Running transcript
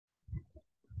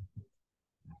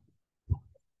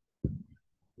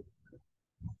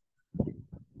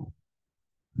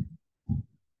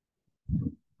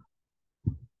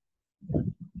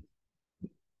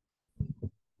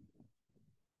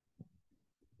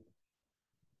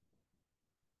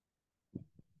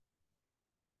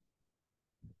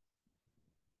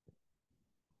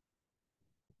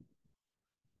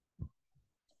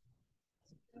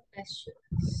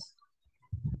questions.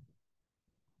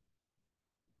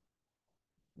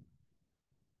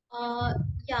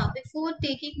 Yeah, before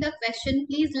taking the question,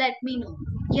 please let me know.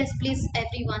 Yes, please,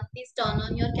 everyone, please turn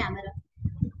on your camera.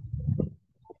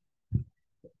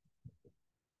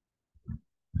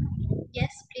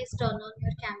 Yes, please turn on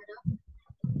your camera.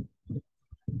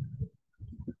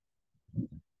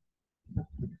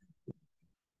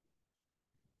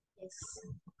 Yes.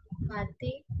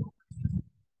 Bharti,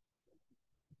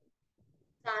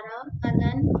 Sara,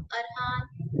 Anan, Arhan.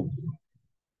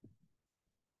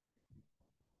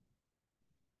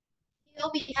 Here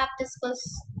we have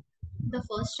discussed the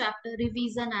first chapter,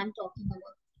 revision I'm talking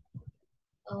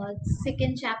about.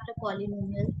 Second chapter,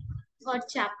 polynomial. Third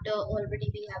chapter,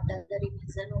 already we have done the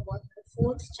revision over. The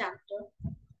fourth chapter,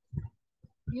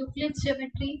 Euclid's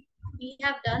geometry, we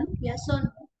have done, yes or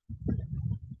no?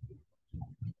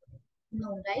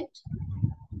 No, right?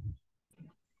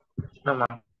 No,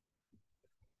 ma'am.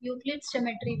 Euclid's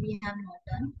geometry we have not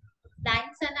done.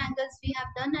 Lines and angles we have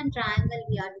done, and triangle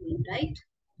we are doing, right?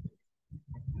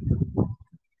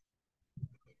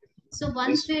 So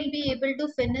once Yes. we'll be able to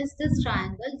finish this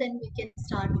triangle, then we can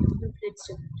start Euclid's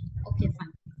geometry. Okay,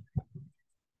 fine.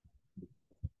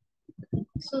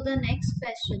 So the next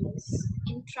question is,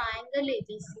 in triangle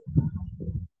ABC,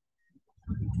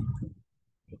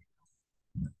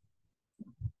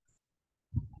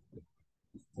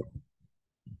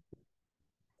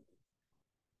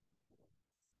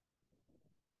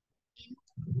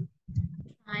 in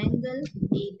triangle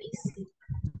ABC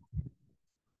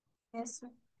Yes, sir.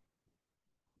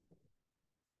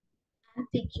 and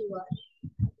PQR,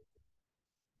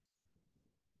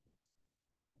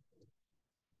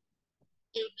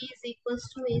 AB is equals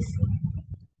to AC,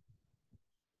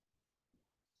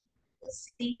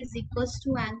 C is equals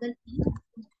to angle P,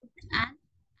 and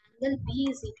angle B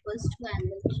is equals to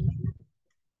angle Q.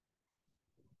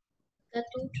 The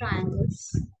two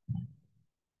triangles.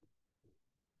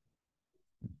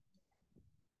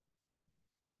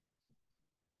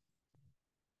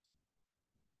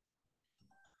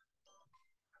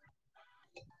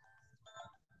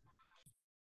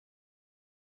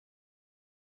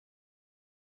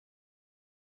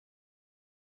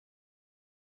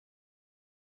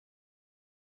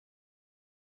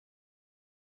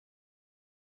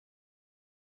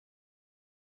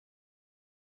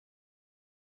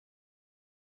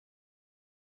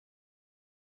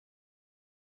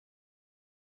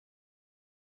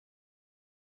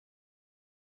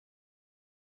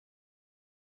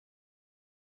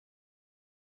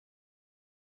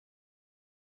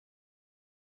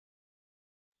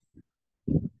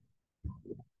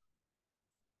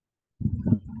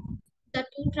 The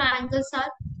two triangles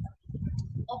are,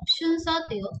 options are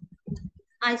there,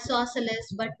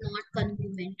 isosceles but not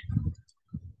congruent.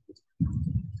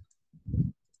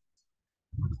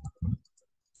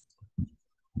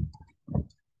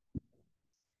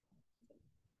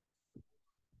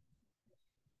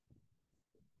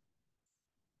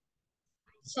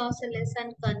 Isosceles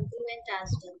and congruent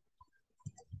as well.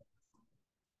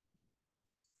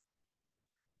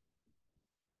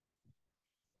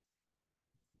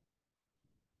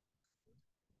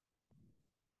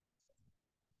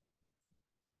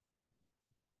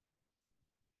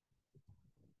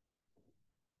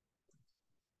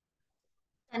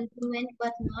 Congruent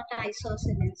but not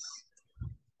isosceles.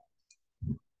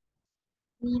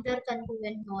 Neither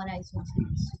congruent nor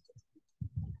isosceles.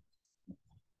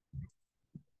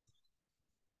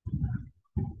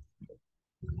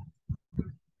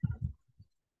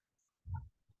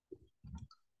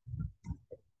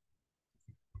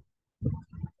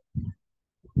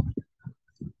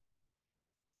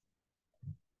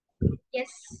 Yes,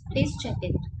 please check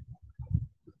it.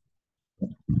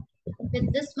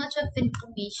 With this much of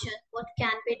information, what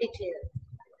can be declared?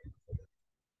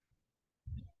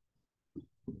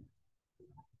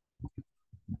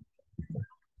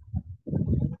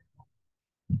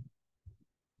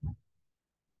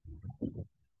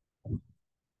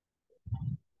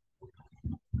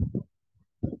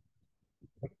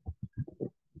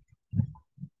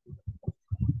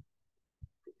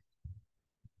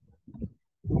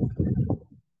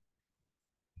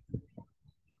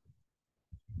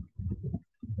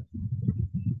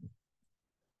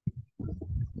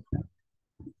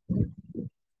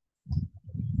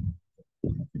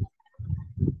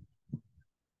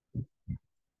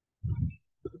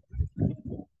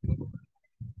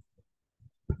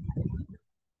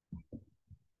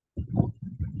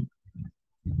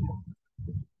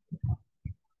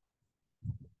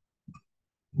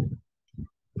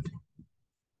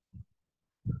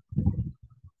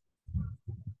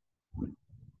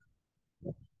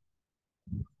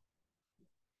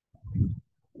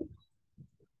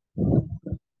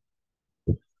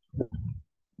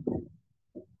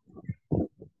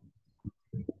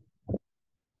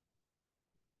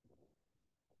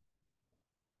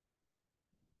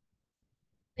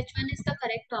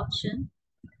 correct option?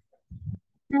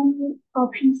 And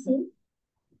option C.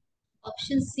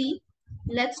 Option C.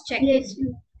 Let's check Yes.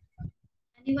 it.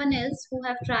 Anyone else who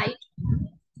have tried?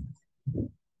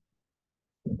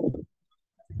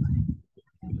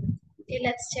 Okay,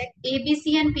 let's check.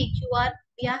 ABC and PQR.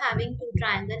 We are having two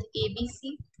triangles,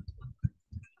 ABC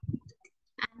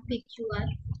and PQR.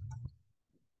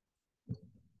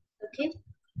 Okay.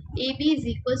 AB is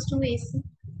equals to AC.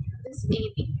 This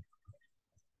AB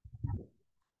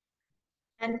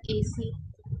and AC.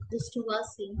 These two are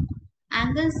same.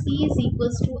 Angle C is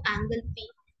equals to angle P.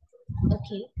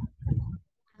 Okay.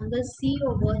 Angle C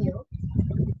over here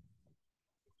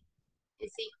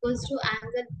is equals to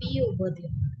angle P over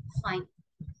there. Fine.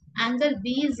 Angle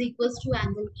B is equals to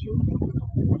angle Q.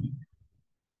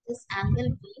 This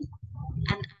angle B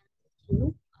and angle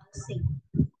Q are same.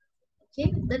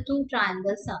 Okay, the two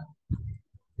triangles are.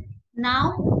 Now,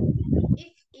 if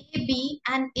AB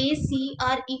and AC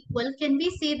are equal, can we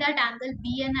say that angle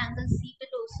B and angle C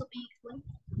will also be equal?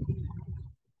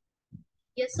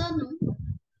 Yes or no?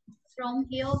 From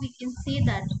here we can say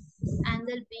that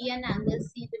angle B and angle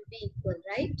C will be equal,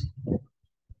 right?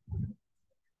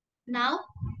 Now,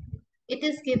 it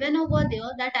is given over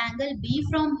there that angle B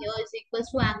from here is equal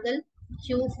to angle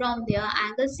Q from there.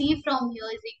 Angle C from here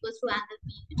is equal to angle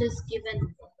B. It is given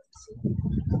over here.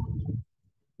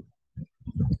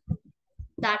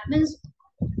 That means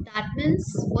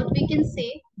what we can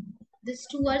say, these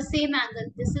two are same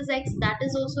angle. This is x, that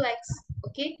is also x.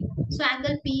 Okay, so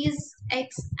angle P is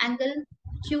x, angle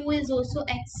Q is also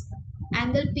x.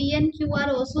 Angle P and Q are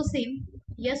also same.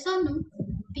 Yes or no?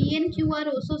 P and Q are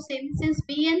also same. Since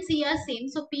P and C are same,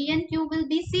 so P and Q will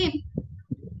be same.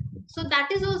 So that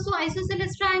is also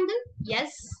isosceles triangle.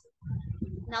 Yes.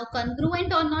 Now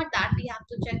congruent or not, that we have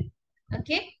to check.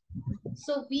 Okay.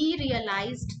 So we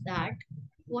realized that,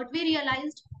 what we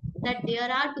realized, that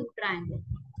there are two triangles,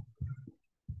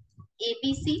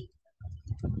 ABC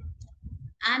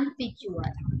and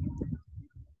PQR.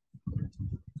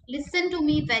 Listen to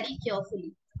me very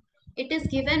carefully. It is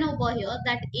given over here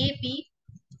that AB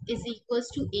is equals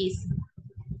to AC.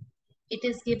 It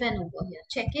is given over here.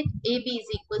 Check it. AB is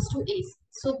equals to AC.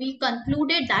 So we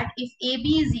concluded that if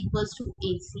AB is equals to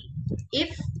AC, if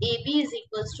AB is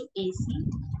equals to AC,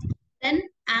 then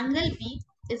angle B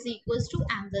is equals to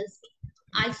angle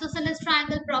C. Isosceles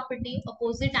triangle property,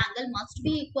 opposite angle must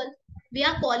be equal. We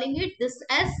are calling it this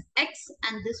as x,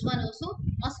 and this one also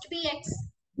must be x.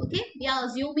 Okay, we are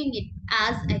assuming it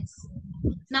as x.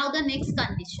 Now the next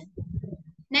condition.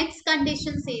 Next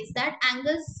condition says that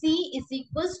angle C is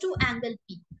equals to angle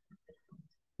P.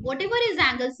 Whatever is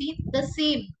angle C, the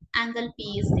same angle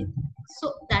P is there.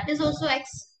 So that is also x.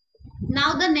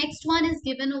 Now the next one is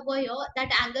given over here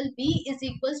that angle B is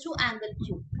equals to angle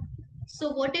Q.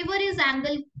 So whatever is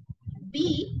angle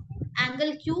B,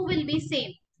 angle Q will be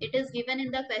same. It is given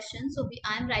in the question. So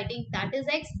I am writing that is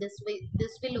x. This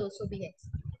will also be x.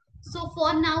 So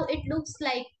for now it looks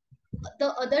like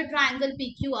the other triangle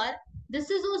PQR. This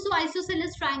is also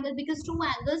isosceles triangle because two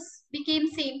angles became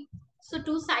same. So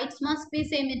two sides must be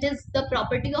same. It is the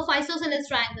property of isosceles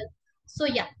triangle. So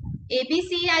yeah,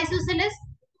 ABC isosceles,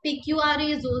 PQR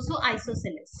is also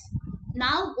isosceles.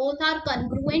 Now both are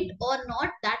congruent or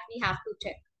not, that we have to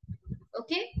check.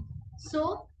 Okay.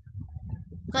 So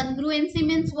congruency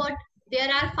means what? There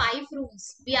are 5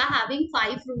 rules. We are having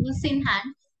 5 rules in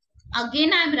hand.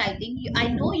 Again I am writing, I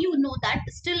know you know that,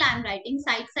 still I am writing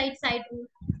side rule.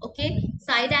 Okay,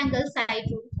 side angle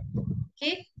rule.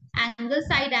 Okay, angle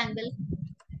side angle,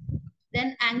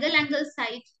 then angle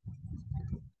side,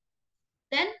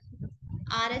 then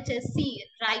RHSC.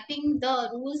 Writing the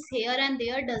rules here and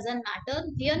there doesn't matter.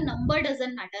 Here number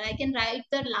doesn't matter. I can write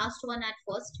the last one at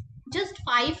first. Just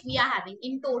 5 we are having.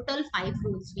 In total 5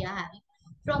 rules we are having.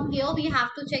 From here we have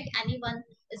to check anyone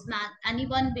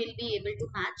will be able to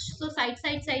match. So side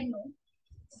no.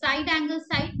 Side angle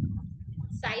side.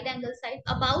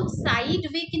 About side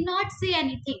we cannot say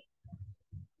anything.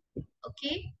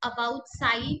 Okay, about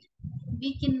side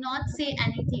we cannot say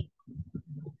anything.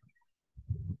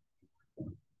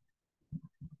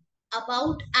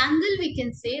 About angle we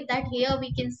can say that here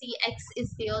we can see x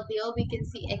is there we can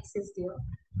see x is there,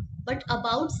 but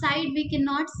about side we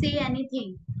cannot say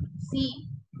anything. See,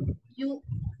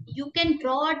 you can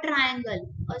draw a triangle,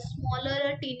 a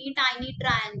smaller, a teeny tiny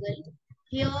triangle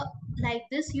here, like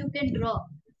this you can draw,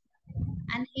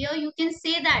 and here you can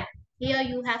say that here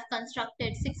you have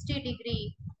constructed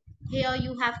 60-degree, here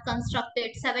you have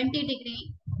constructed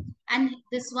 70-degree, and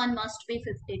this one must be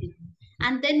 50-degree.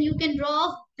 And then you can draw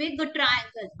a big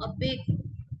triangle, a big,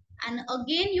 and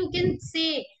again you can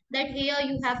say that here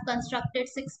you have constructed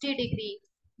 60-degree,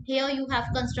 Here you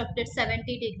have constructed 70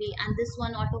 degree and this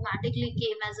one automatically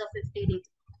came as a 50 degree.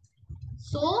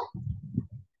 So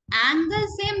angle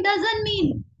same doesn't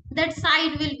mean that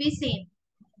side will be same.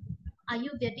 Are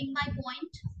you getting my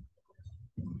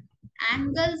point?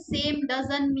 Angle same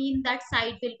doesn't mean that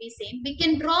side will be same. We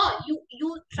can draw,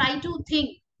 you try to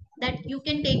think that you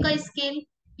can take a scale,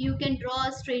 you can draw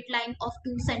a straight line of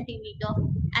 2 centimeter,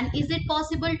 and is it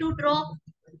possible to draw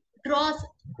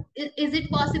is it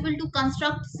possible to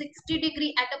construct 60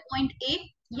 degree at a point A?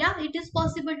 Yeah, it is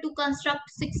possible to construct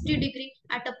 60 degree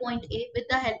at a point A with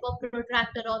the help of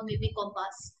protractor or maybe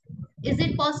compass. Is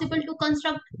it possible to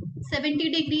construct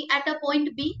 70 degree at a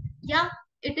point B? Yeah,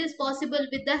 it is possible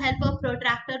with the help of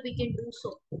protractor we can do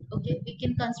so. Okay, we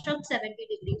can construct 70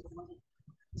 degree.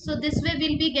 So this way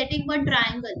we'll be getting one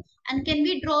triangle. And can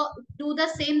we do the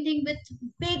same thing with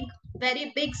big,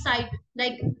 very big side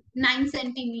like 9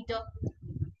 centimeter?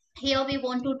 Here we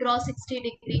want to draw 60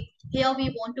 degree, here we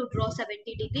want to draw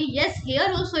 70 degree. Yes, here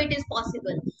also it is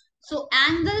possible. So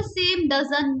angle same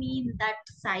doesn't mean that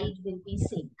side will be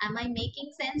same. Am I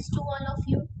making sense to all of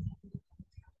you?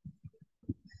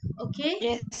 Okay,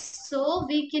 Yes. so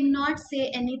we cannot say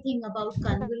anything about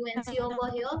congruency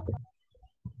over here.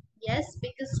 Yes,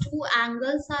 because two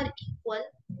angles are equal.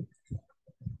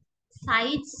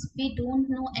 Sides, we don't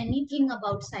know anything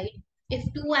about side. If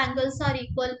two angles are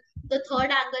equal, the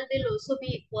third angle will also be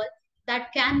equal.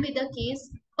 That can be the case,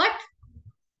 but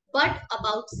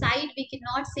about side we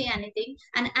cannot say anything.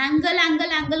 And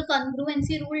angle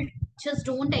congruency rule just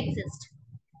don't exist.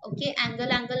 Okay, angle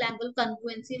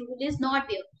congruency rule is not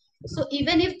there. So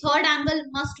even if third angle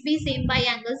must be same by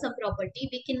angle some property,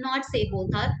 we cannot say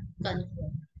both are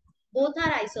congruent. Both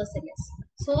are isosceles.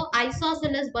 So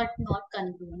isosceles but not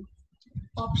congruent.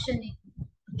 Option A.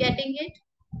 Getting it?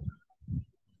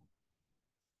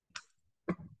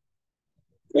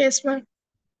 Yes, ma'am.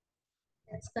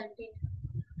 Let's continue.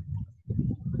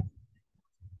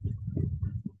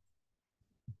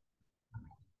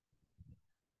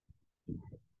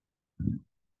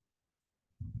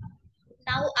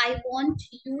 Now I want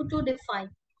you to define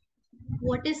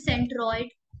what is centroid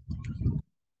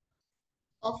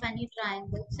of any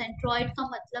triangle. Centroid का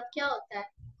मतलब क्या होता है?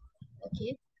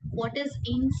 Okay. What is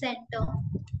in center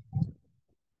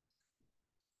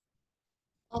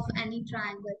of any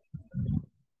triangle?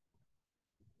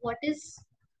 What is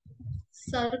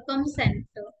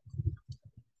circumcenter?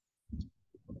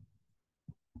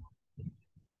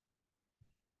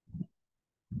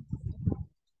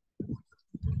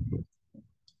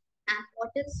 And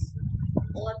what is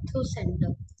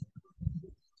orthocenter?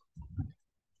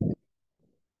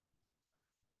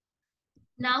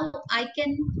 Now I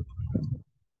can,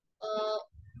 uh,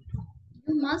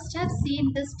 you must have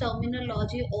seen this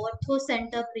terminology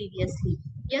orthocenter previously.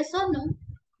 Yes or no?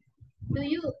 Do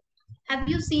you, have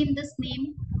you seen this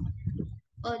name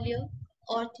earlier?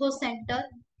 Orthocenter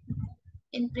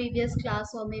in previous class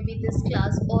or maybe this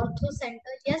class.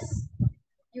 Orthocenter, yes,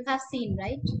 you have seen,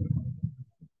 right?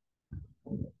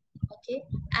 Okay.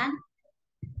 And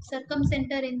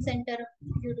circumcenter, in center,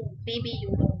 you don't, maybe you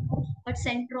don't know. But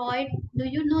centroid, do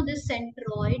you know this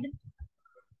centroid?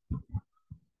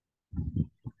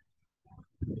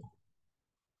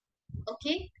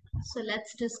 Okay, so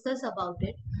let's discuss about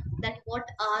it. That what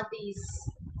are these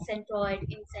centroid,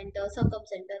 in center,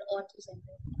 circumcenter,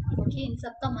 orthocenter? Okay, इन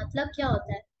सब का मतलब क्या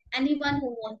होता है? Anyone who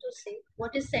want to say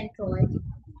what is centroid?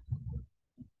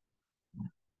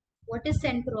 What is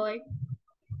centroid?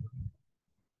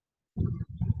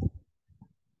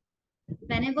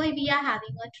 Whenever we are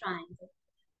having a triangle,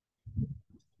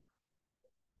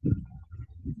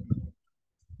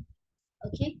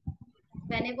 okay,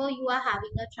 whenever you are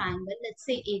having a triangle, let's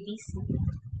say ABC,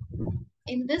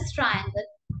 in this triangle,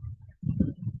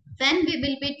 when we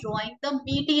will be drawing the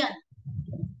median,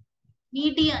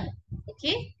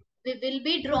 okay, we will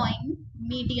be drawing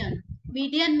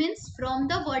median means from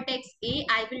the vertex A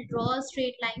I will draw a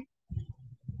straight line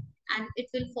and it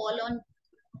will fall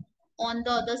on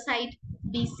the other side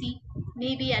BC,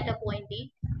 maybe at a point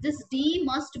D. This D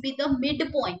must be the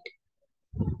midpoint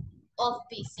of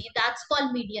BC, that's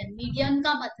called median. Median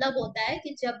का मतलब होता है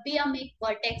कि जब भी हम एक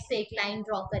vertex से एक लाइन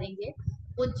ड्रॉ करेंगे,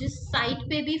 वो जिस साइड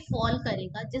पे भी फॉल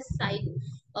करेगा, जिस साइड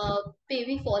पे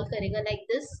भी फॉल करेगा लाइक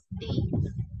दिस डी,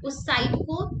 उस साइड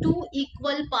को टू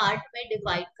इक्वल पार्ट में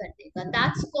डिवाइड कर देगा.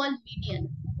 That's called median.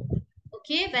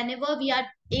 Okay, whenever we are,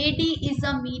 AD is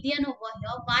a median over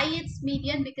here. Why it's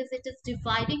median? Because it is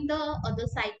dividing the other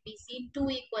side BC in two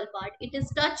equal part. It is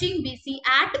touching BC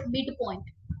at midpoint.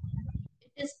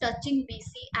 It is touching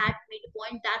BC at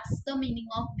midpoint. That's the meaning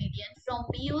of median. From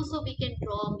B also we can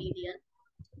draw a median.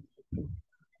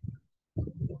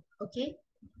 Okay,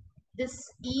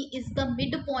 this E is the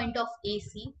midpoint of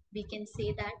AC, we can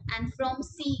say that. And from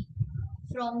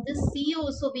the C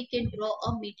also we can draw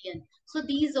a median. So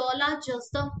these all are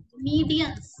just the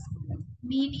medians.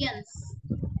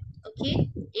 Okay,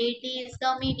 AD is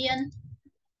the median,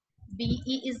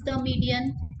 BE is the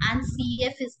median, and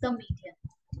CF is the median.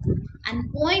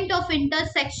 And point of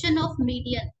intersection of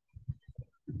median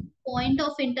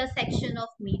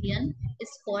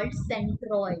is called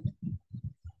centroid.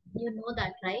 You know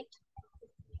that, right?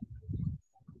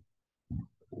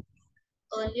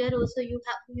 Earlier also you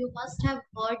must have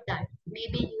heard that.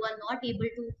 Maybe you are not able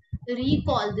to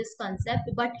recall this concept,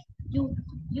 but you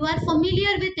are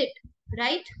familiar with it,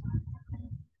 right?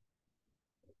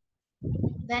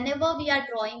 Whenever we are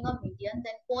drawing a median,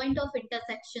 then point of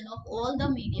intersection of all the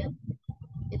median,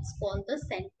 it's called the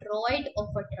centroid of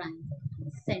a triangle.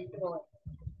 Centroid.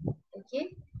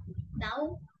 Okay.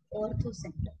 Now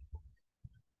orthocenter.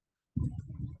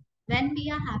 When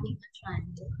we are having a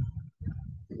triangle,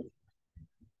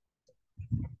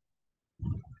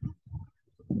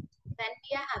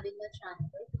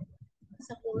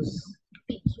 suppose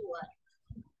PQR.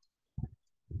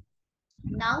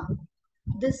 Now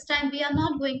this time we are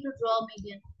not going to draw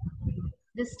median.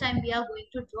 This time we are going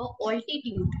to draw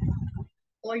altitude.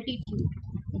 Altitude.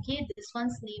 Okay, this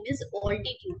one's name is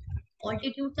altitude.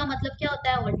 Altitude का मतलब क्या होता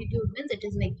है? Altitude means it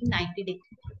is making 90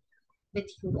 degree with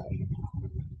you.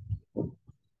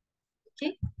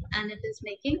 Okay, and it is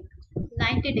making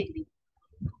 90 degree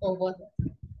over here.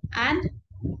 And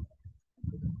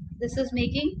this is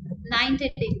making 90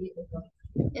 degree over.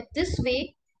 If this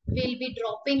way we'll be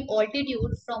dropping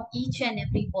altitude from each and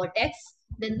every vertex,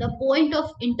 then the point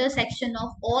of intersection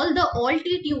of all the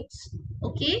altitudes,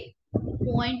 okay,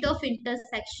 point of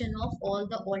intersection of all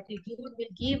the altitude will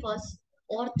give us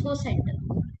orthocenter.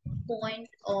 Point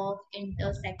of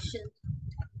intersection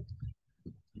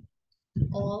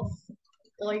of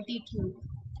altitude,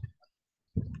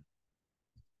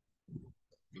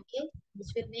 okay,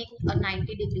 which will make a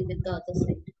 90 degree with the other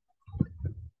side.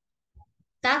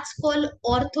 That's called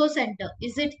orthocenter.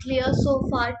 Is it clear so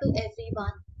far to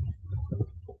everyone?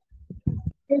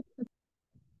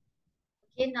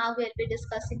 Okay, now we'll be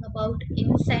discussing about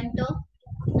in-center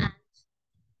and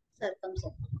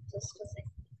circumcenter. Just a second.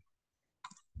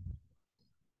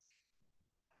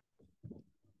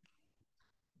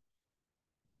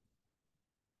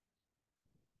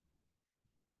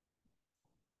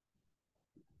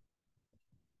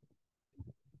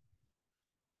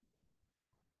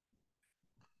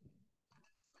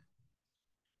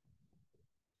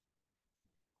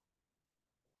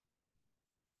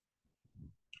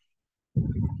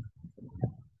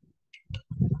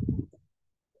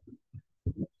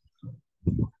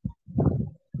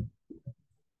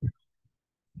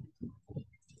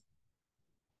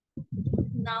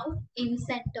 Now,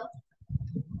 in-center.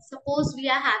 Suppose we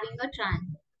are having a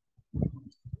triangle.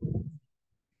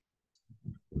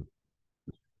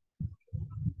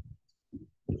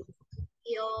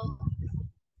 Here,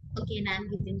 again, I'm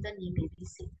giving the name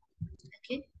ABC.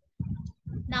 Okay.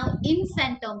 Now, in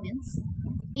center means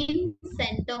when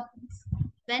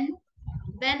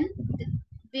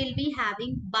we'll be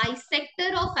having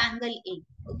bisector of angle A.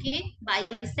 Okay,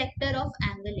 bisector of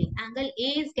angle A. Angle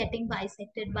A is getting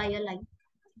bisected by a line,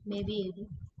 maybe AB.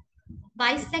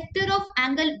 Bisector of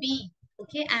angle B.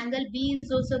 Okay, angle B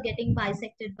is also getting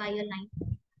bisected by a line.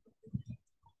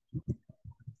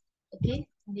 Okay,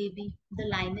 maybe the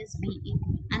line is BE.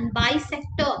 And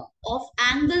bisector of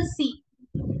angle C.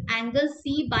 Angle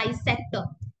C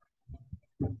bisector.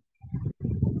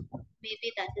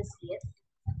 Maybe that is here.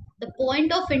 The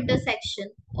point of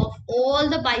intersection of all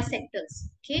the bisectors.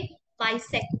 Okay,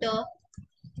 bisector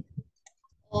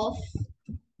of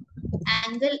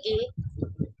angle A,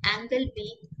 angle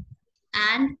B,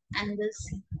 and angle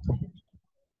C.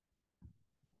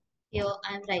 Here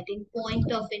I am writing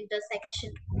point of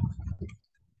intersection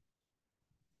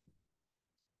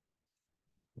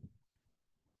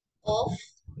of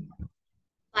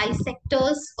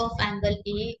bisectors of angle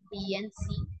A, B, and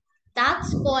C.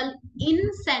 That's called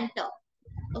in center.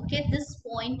 Okay, this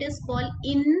point is called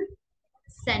in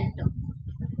center.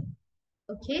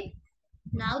 Okay,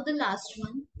 now the last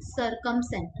one,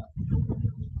 circumcenter.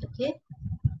 Okay,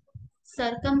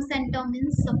 circumcenter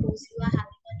means suppose you are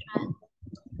having a triangle.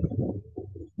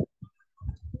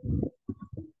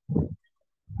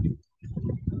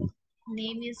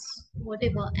 Name is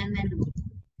whatever MN.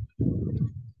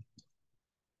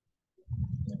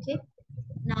 Okay,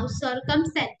 now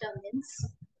circumcenter means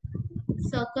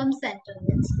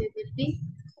we will be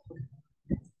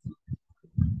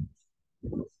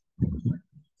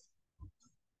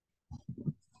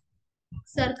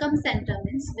Circumcenter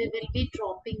means we will be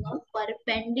dropping a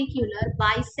perpendicular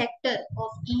bisector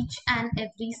of each and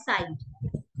every side.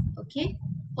 Okay,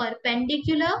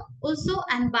 perpendicular also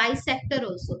and bisector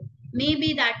also.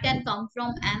 Maybe that can come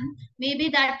from M, maybe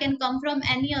that can come from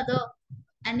any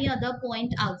other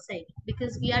point outside,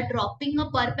 because we are dropping a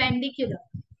perpendicular.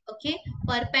 Okay,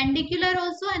 perpendicular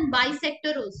also and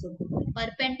bisector also.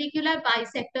 Perpendicular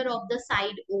bisector of the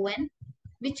side ON,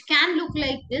 which can look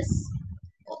like this,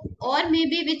 or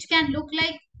maybe which can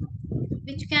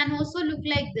also look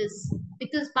like this,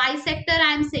 because bisector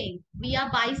I am saying we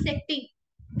are bisecting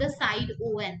the side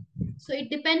ON. So it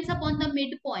depends upon the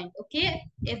midpoint. Okay,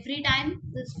 every time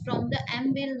this from the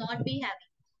M will not be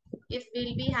having. If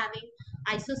we'll be having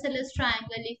isosceles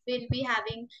triangle, if we'll be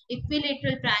having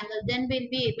equilateral triangle, then we'll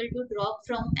be able to drop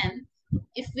from M.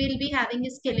 If we'll be having a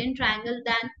scalene triangle,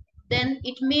 then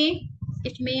it may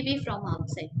be from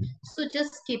outside. So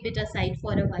just keep it aside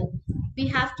for a while. We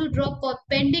have to draw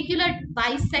perpendicular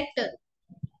bisector.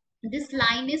 This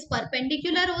line is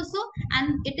perpendicular also,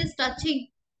 and it is touching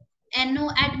NO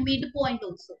at midpoint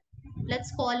also.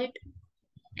 Let's call it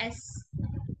S.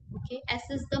 Okay, S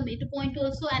is the midpoint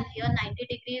also, and here 90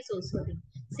 degrees also.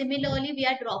 Similarly, we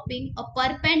are dropping a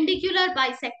perpendicular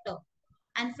bisector,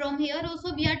 and from here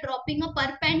also we are dropping a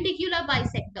perpendicular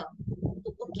bisector.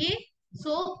 Okay,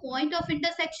 so point of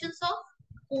intersection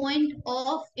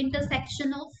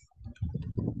of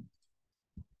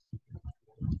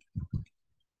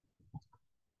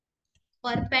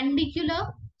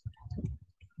perpendicular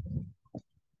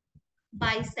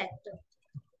bisector,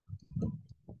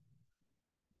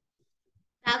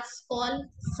 that's called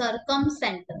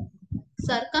circumcenter.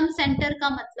 Circumcenter का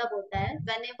मतलब होता है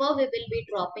whenever we will be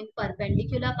dropping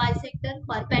perpendicular bisector.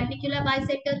 Perpendicular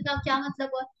bisector का क्या मतलब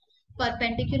है?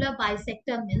 Perpendicular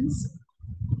bisector means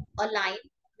a line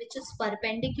which is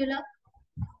perpendicular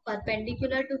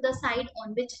to the side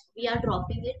on which we are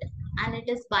dropping it, and it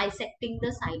is bisecting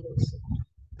the side also.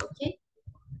 Okay,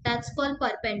 that's called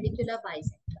perpendicular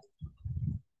bisector.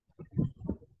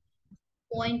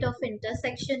 Point of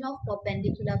intersection of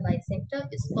perpendicular bisector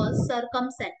is called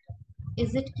circumcenter.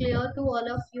 Is it clear to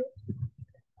all of you?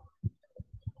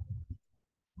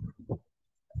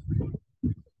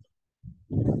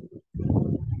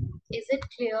 Is it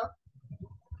clear?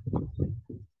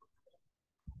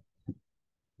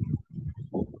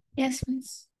 Yes,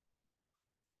 miss.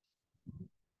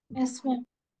 Yes, ma'am.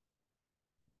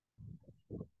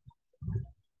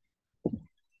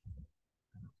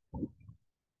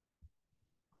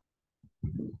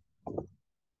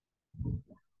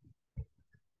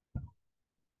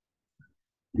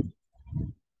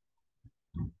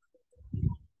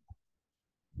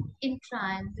 In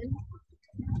triangle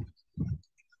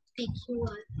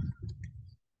PQR,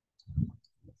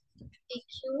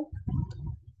 PQ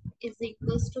is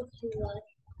equals to QR,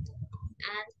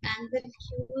 and angle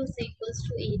Q is equals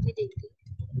to 80 degree.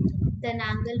 Then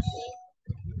angle P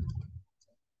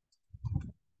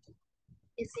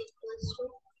is equals to,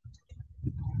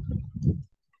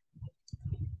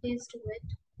 please do it.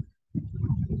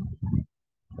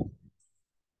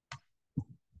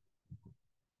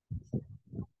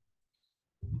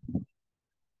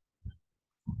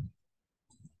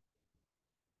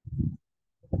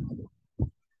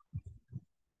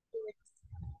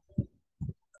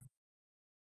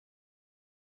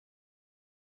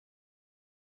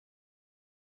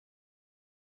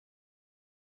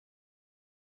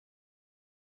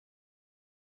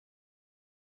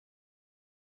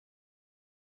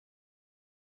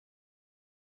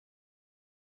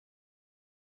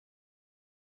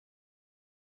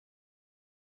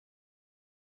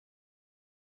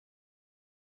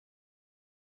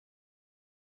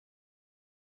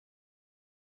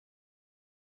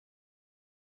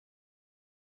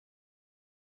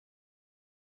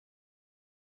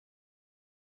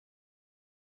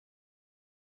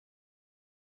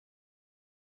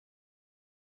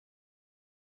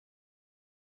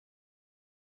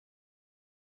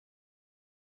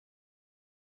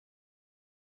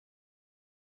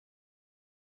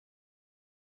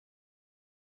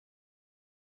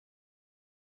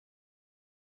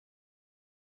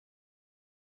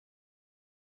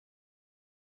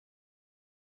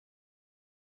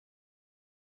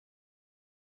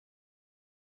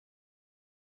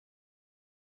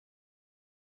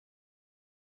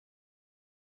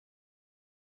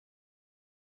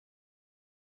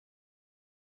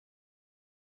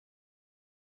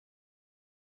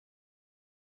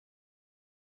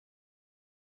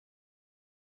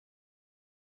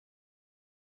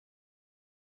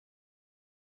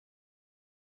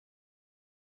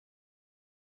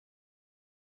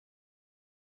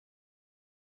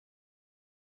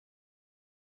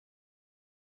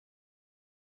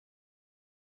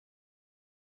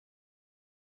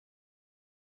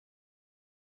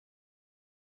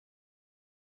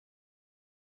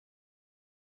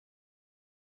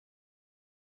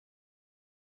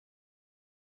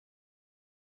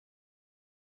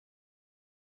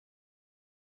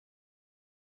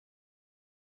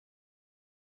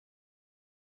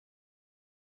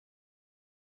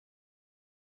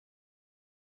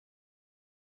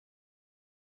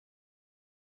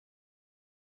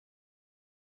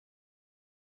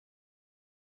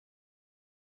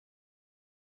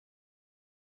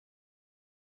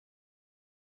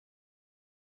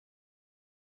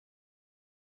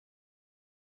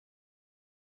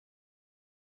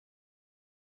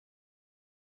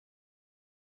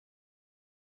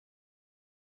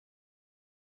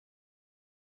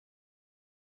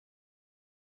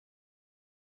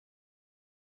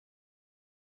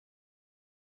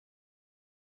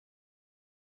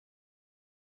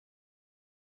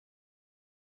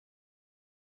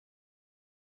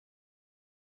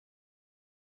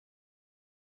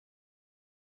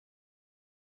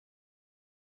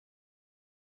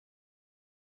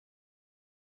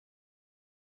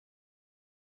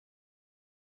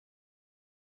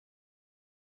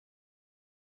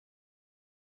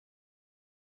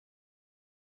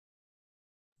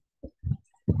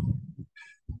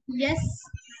 Yes.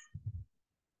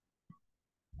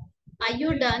 Are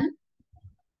you done,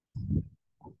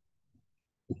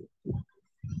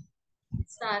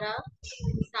 Sarah,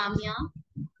 Samya?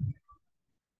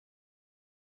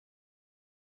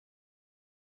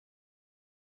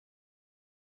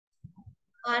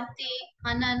 Bharti,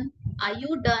 Hanan, are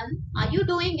you done? Are you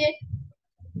doing it?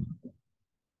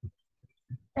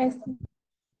 Yes.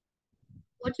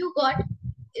 What you got?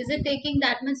 Is it taking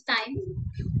that much time?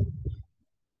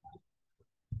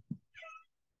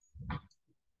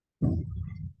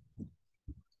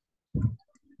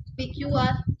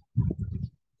 PQR.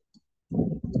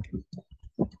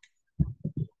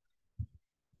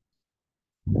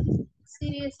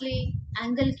 Seriously,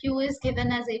 angle Q is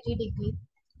given as 80 degree.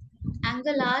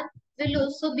 Angle R will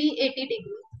also be 80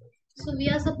 degree. So we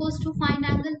are supposed to find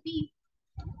angle P.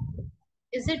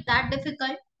 Is it that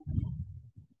difficult?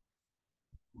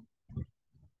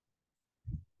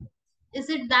 Is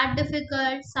it that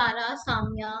difficult, Sarah,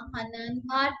 Samya, Hanan,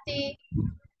 Bharti?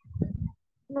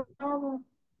 No, no.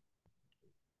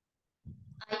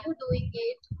 Are you doing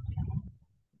it?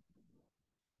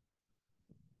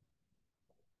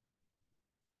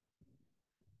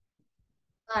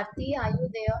 Bharti, are you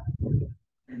there?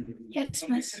 Yes,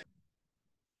 miss.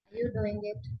 Are you doing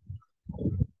it?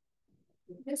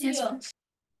 Yes, miss.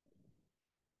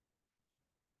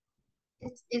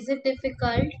 Is it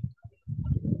difficult?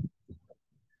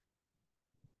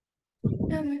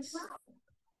 No, miss.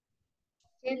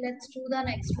 Okay, let's do the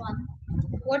next one.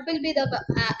 What will be the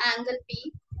angle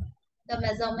P? The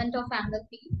measurement of angle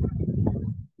P?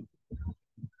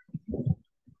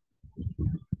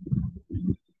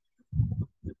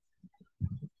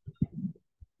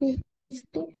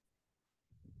 50.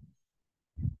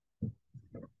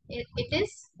 It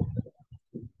is?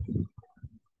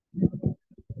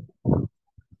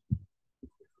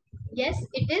 Yes,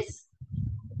 it is.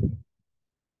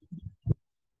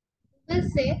 We'll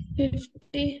say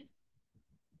 50.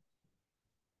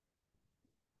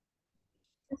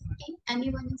 50.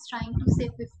 Anyone is trying to say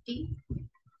 50?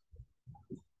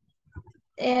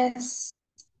 Yes.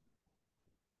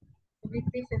 Will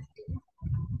it be 50?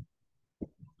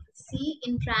 See,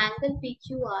 in triangle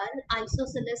PQR,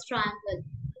 isosceles triangle,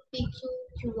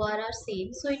 PQQR are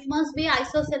same. So it must be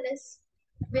isosceles,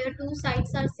 where two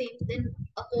sides are same. Then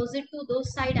opposite to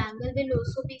those side angle will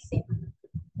also be same.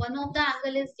 One of the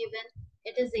angle is given,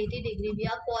 it is 80 degree. We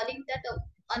are calling that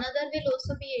another will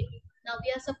also be 80. Now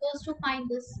we are supposed to find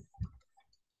this.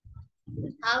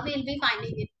 How we'll be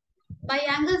finding it? By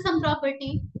angle sum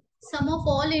property, sum of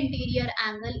all interior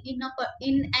angle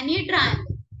in any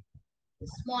triangle,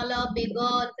 smaller,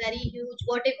 bigger, very huge,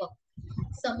 whatever.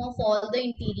 Sum of all the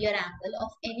interior angle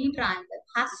of any triangle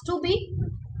has to be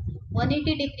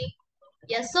 180 degree.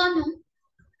 Yes or no?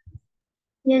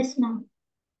 Yes, ma'am.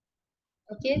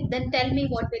 Okay, then tell me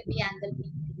what will be angle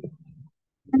B.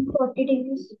 And 40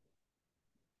 degrees.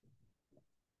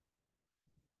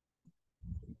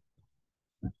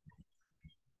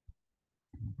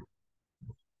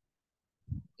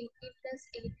 80 plus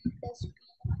 80 plus B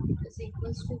is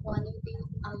equals to 180.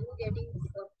 Are you getting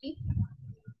 40?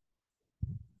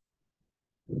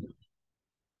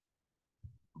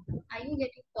 Are you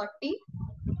getting 40?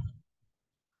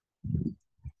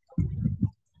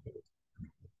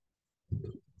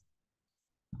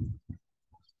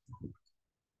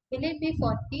 Will it be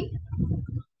 40?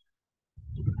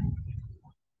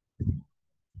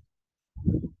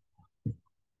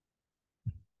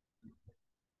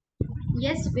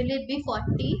 Yes, will it be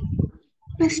 40?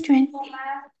 Plus 20.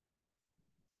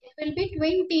 It will be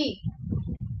 20.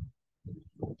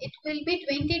 It will be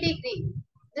 20 degree.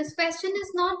 This question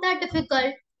is not that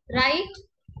difficult, right?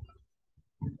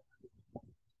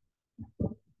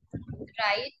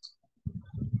 Right?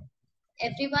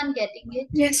 Everyone getting it?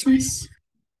 Yes, miss.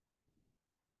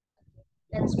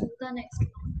 Let's do the next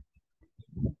one.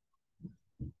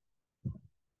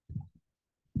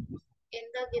 In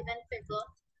the given figure,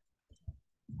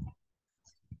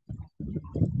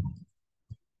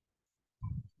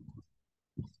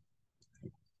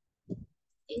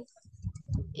 if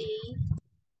A is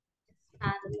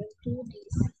parallel to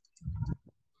DC,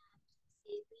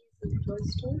 AB is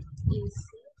equals to AC,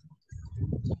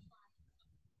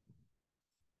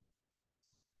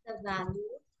 the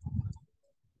value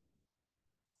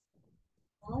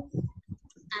of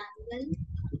angle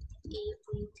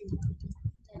ABD.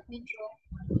 Let me draw.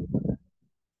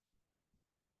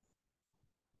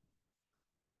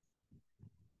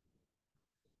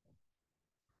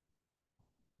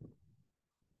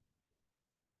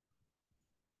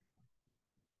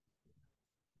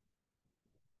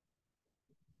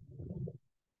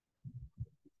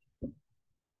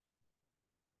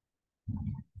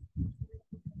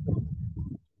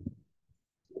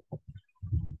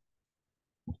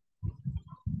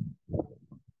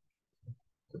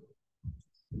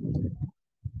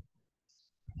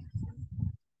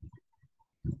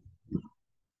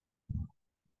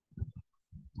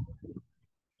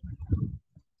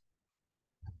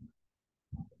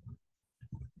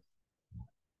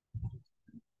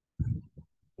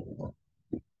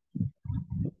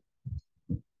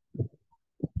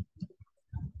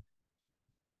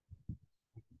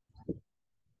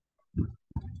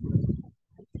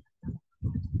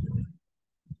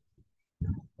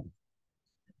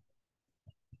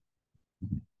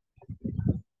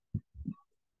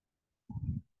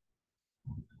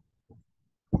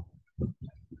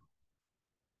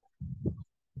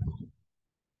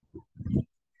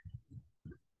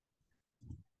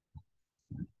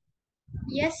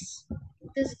 Yes,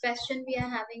 this question we are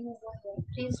having over here.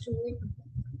 Please do it.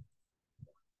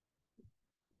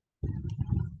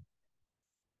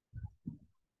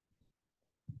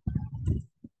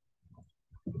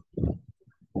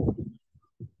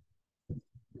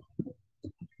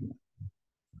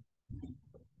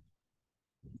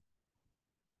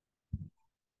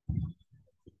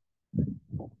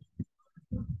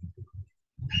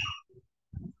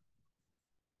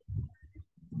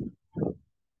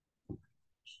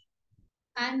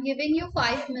 I'm giving you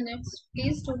 5 minutes.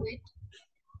 Please do it.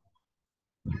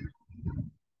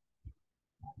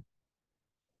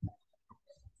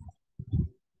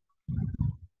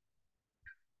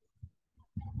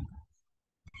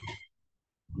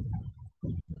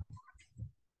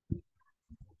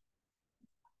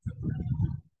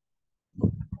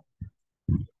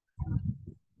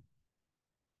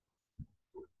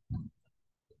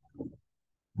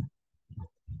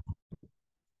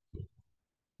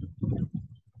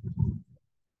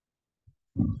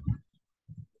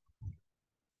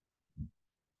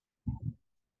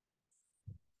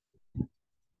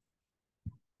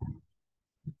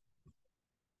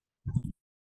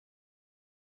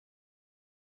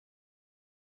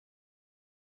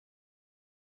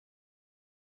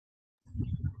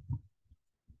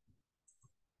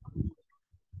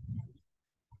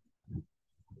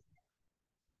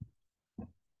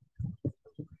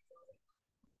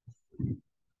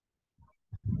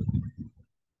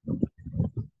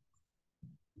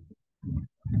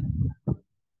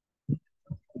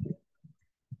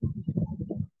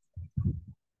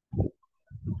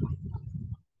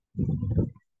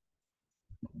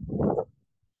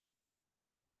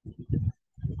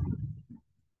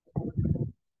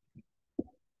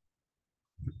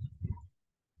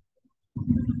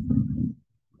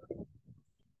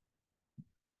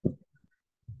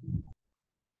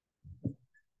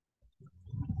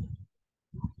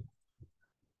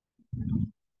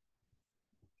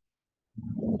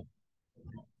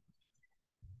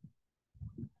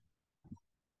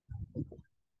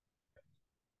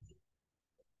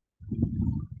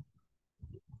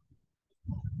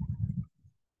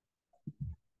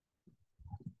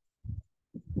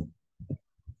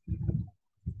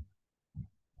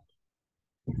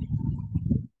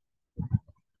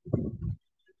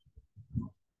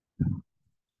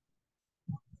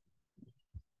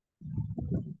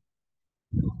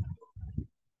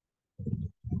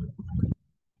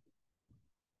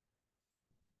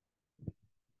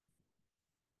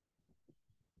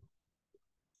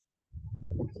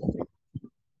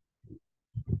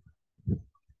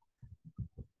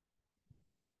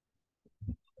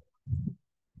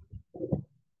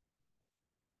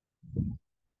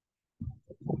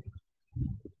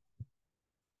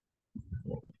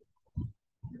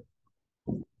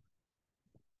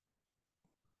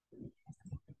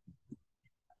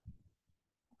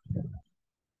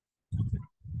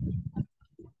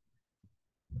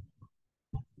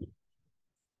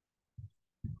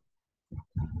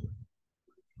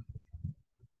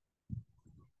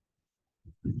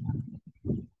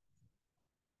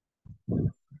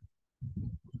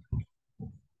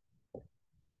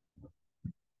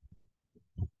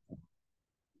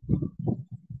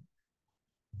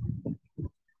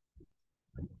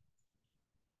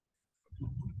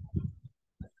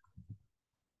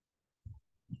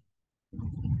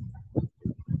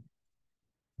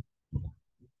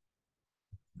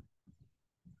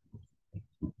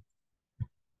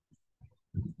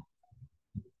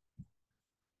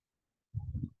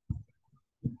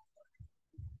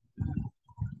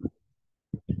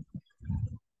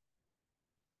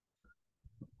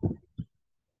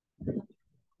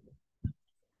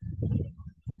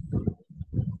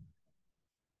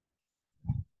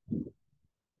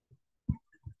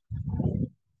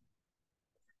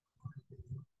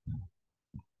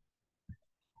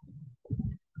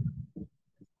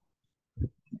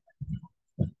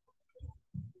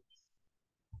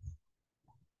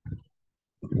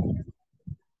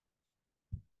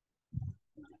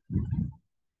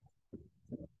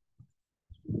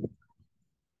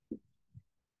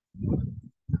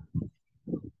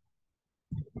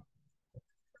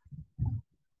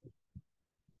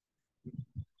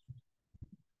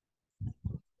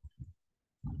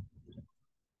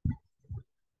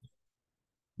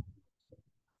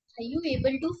 Are you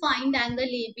able to find angle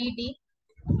ABD?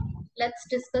 Let's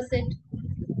discuss it.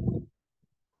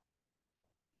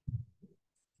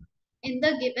 In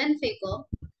the given figure,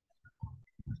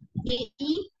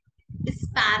 AE is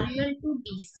parallel to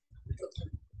DC.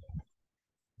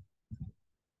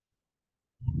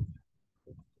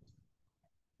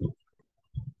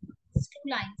 These two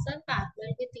lines are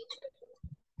parallel with each other.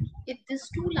 if these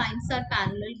two lines are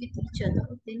parallel with each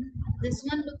other, then this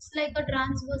one looks like a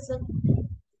transversal,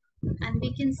 and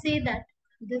we can say that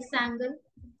this angle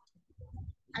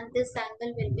and this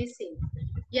angle will be same.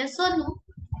 Yes or no?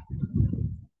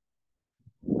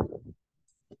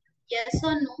 Yes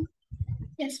or no?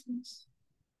 Yes, miss.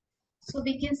 So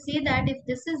we can say that if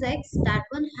this is x, that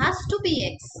one has to be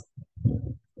x.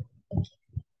 Okay.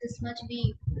 This much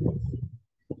we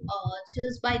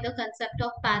just by the concept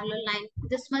of parallel line,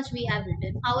 this much we have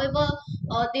written. However,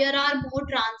 there are more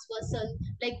transversal,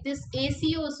 like this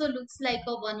AC also looks like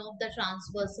a one of the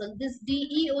transversal, this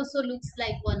DE also looks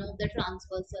like one of the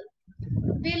transversal.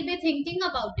 We'll be thinking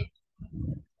about it,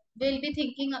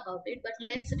 but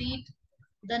let's read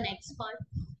the next part.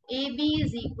 AB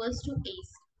is equals to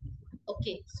AC.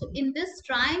 Okay, so in this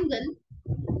triangle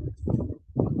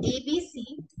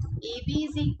ABC, AB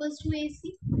is equals to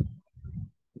AC.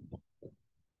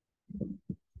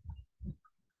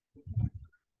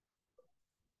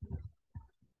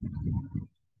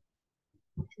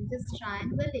 In this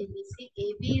triangle ABC,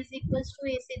 AB is equals to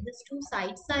AC. These two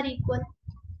sides are equal.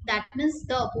 That means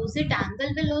the opposite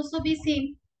angle will also be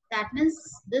same. That means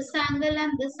this angle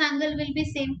and this angle will be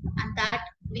same, and that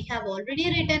we have already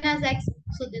written as x.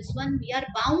 So this one we are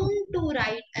bound to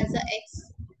write as a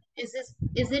x. Is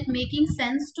it making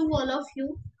sense to all of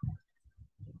you?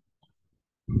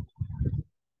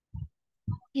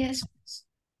 Yes, miss.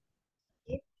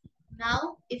 Okay.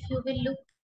 Now, if you will look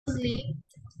closely,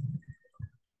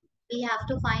 we have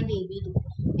to find ABD.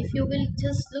 If you will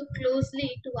just look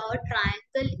closely to our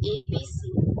triangle ABC,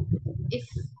 if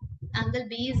angle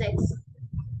B is x,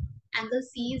 angle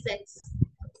C is x,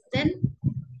 then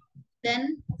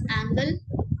then angle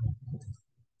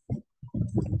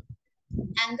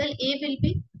angle A will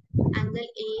be angle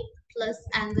A plus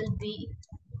angle B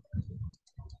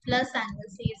plus angle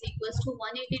C is equals to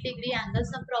 180-degree angle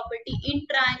sum property in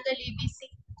triangle ABC,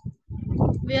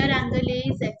 where angle A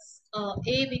is x,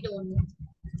 A we don't know,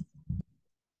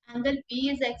 angle B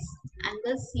is x,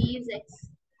 angle C is x,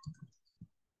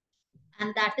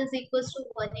 and that is equals to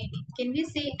 180. Can we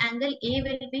say angle A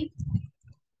will be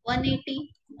 180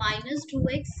 minus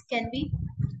 2x? Can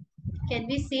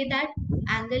we say that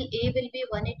angle A will be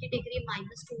 180-degree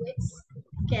minus 2x?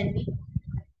 Can we?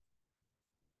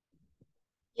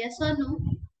 Yes or no?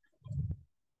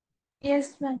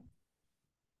 Yes, ma'am.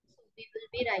 So we will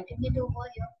be writing it over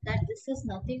here that this is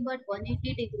nothing but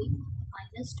 180-degree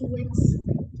minus 2x.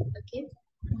 Okay.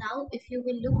 Now if you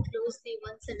will look closely,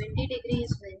 170-degree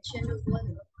is mentioned over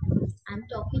here. I'm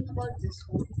talking about this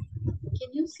one. Can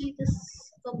you see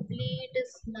this complete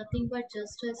is nothing but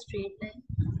just a straight line?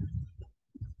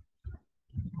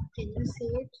 Can you see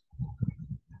it?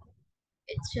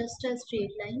 It's just a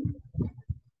straight line.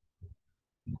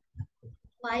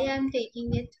 Why I'm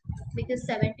taking it? Because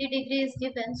 70-degree is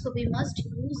given, so we must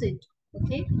use it.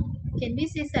 Okay, can we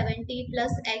say 70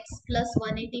 plus x plus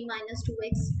 180 minus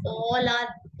 2x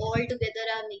all together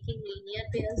are making linear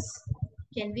pairs?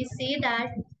 Can we say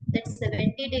that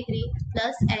 70-degree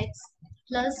plus x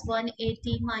plus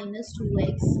 180 minus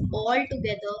 2x all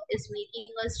together is making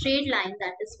a straight line,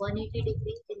 that is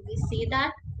 180-degree? Can we say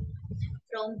that?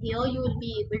 From here you will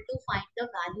be able to find the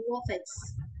value of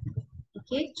x.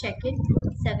 Okay, check it.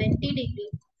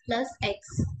 70-degree plus x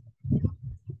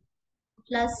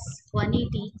plus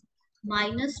 180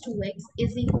 minus 2x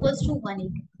is equals to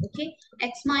 180. Okay,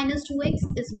 x minus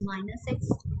 2x is minus x.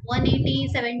 180,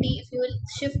 70, if you will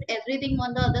shift everything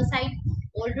on the other side,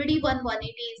 already 180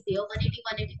 is there. 180,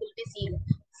 180 will be 0.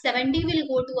 70 will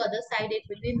go to other side, it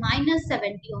will be minus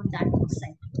 70 on that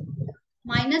side.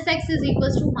 Minus x is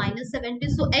equals to minus 70,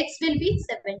 so x will be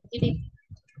 70 degree.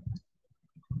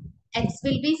 X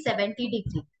will be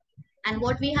 70-degree. And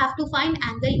what we have to find?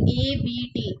 Angle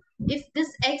ABD. If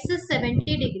this x is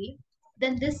 70-degree,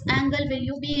 then this angle will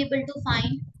you be able to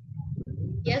find?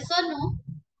 Yes or no?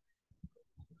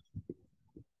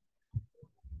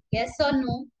 Yes or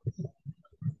no?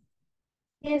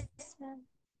 Yes, ma'am.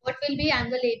 What will be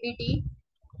angle ABD?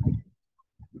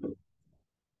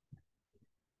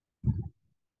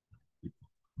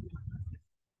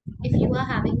 If you are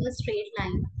having a straight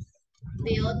line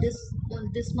where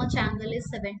this much angle is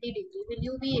 70-degree, will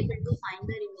you be able to find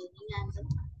the remaining angle?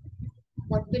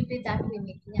 What will be that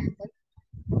remaining angle?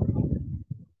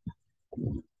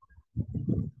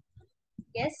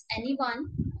 Yes,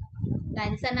 anyone?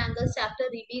 Lines and angles chapter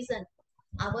revision.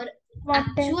 Our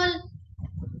 110. actual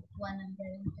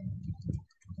 110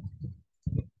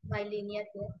 bilinear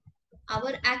here.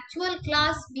 Our actual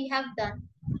class we have done.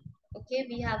 Okay,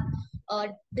 we have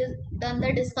done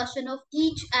the discussion of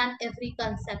each and every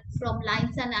concept from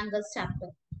lines and angles chapter.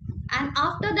 And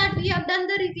after that, we have done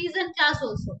the revision class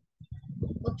also.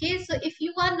 Okay, so if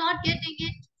you are not getting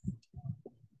it,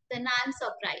 then I am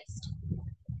surprised.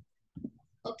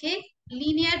 Okay,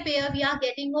 linear pair we are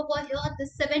getting over here. The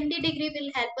 70 degree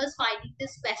will help us finding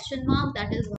this question mark, that is